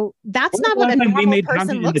 So that's not what a normal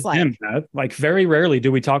person looks like. Gym, like, very rarely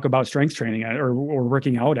do we talk about strength training or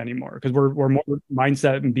working out anymore because we're more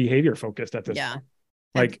mindset and behavior focused at this point.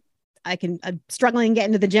 Like, I'm struggling to get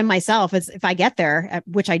into the gym myself. If I get there,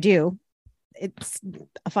 which I do, it's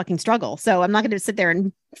a fucking struggle. So I'm not going to sit there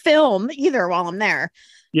and film either while I'm there.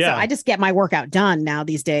 Yeah. So I just get my workout done now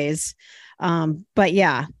these days. But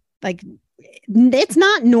yeah, like, it's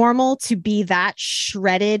not normal to be that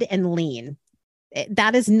shredded and lean.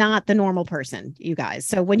 That is not the normal person, you guys.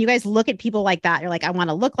 So when you guys look at people like that, you're like, I want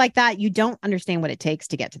to look like that. You don't understand what it takes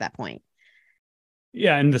to get to that point.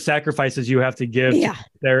 Yeah, and the sacrifices you have to give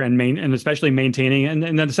there and especially maintaining and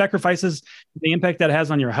then the sacrifices, the impact that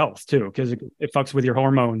has on your health too, because it fucks with your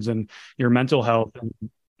hormones and your mental health and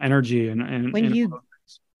energy and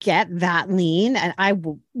get that lean. And I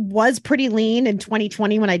was pretty lean in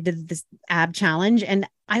 2020 when I did this ab challenge, and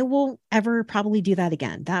I won't ever probably do that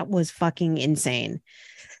again. That was fucking insane.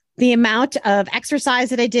 The amount of exercise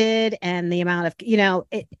that I did and the amount of,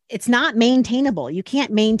 it's not maintainable. You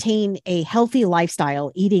can't maintain a healthy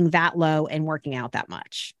lifestyle eating that low and working out that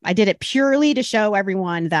much. I did it purely to show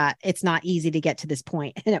everyone that it's not easy to get to this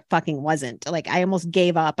point, and it fucking wasn't. Like, I almost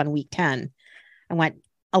gave up on week 10. I went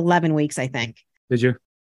 11 weeks, I think. Did you?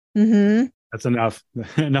 Mm-hmm. That's enough.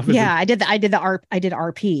 Enough. Yeah, I did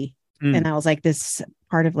RP. And I was like, this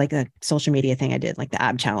part of like a social media thing I did, like the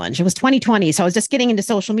ab challenge. It was 2020. So I was just getting into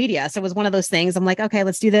social media. So it was one of those things. I'm like, okay,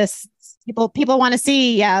 let's do this. People want to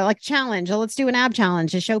see, like challenge. So let's do an ab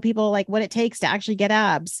challenge to show people like what it takes to actually get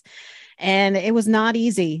abs. And it was not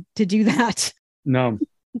easy to do that. No,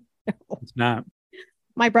 it's not.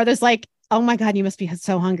 My brother's like, oh my God, you must be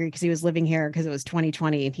so hungry, because he was living here because it was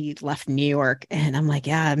 2020 and he left New York. And I'm like,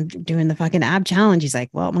 yeah, I'm doing the fucking ab challenge. He's like,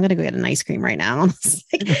 well, I'm going to go get an ice cream right now.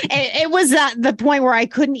 It was at the point where I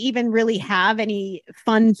couldn't even really have any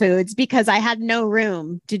fun foods because I had no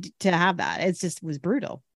room to have that. It just was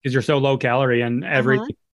brutal. Because you're so low calorie, and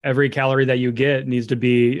every calorie that you get needs to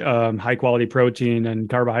be high quality protein and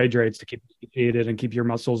carbohydrates to keep you satiated and keep your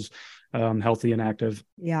muscles healthy and active.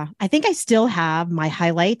 Yeah. I think I still have my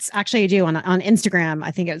highlights. Actually, I do on Instagram.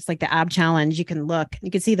 I think it was like the ab challenge. You can look,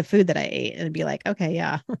 you can see the food that I ate and be like, okay,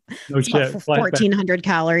 yeah. No shit. 1,400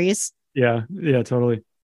 calories. Yeah. Yeah, totally.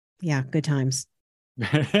 Yeah. Good times.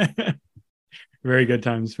 Very good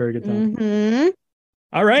times. Very good times. Mm-hmm.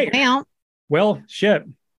 All right. Well, shit.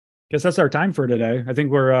 Guess that's our time for today. I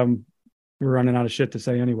think we're running out of shit to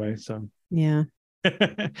say anyway. So yeah.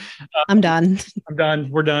 I'm done. I'm done.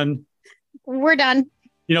 We're done. We're done.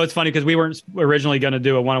 It's funny because we weren't originally going to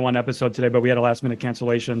do a one-on-one episode today, but we had a last minute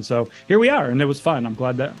cancellation. So here we are, and it was fun. I'm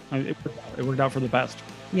glad that it worked out for the best.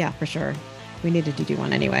 Yeah, for sure. We needed to do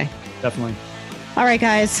one anyway. Definitely. All right,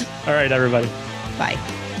 guys. All right, everybody. Bye.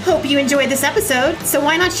 Hope you enjoyed this episode, so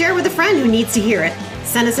why not share with a friend who needs to hear it?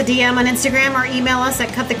 Send us a DM on Instagram or email us at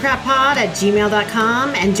cutthecrappod@gmail.com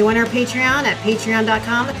and join our Patreon at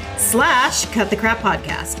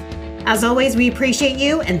patreon.com/cutthecrappodcast. As always, we appreciate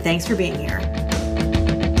you and thanks for being here.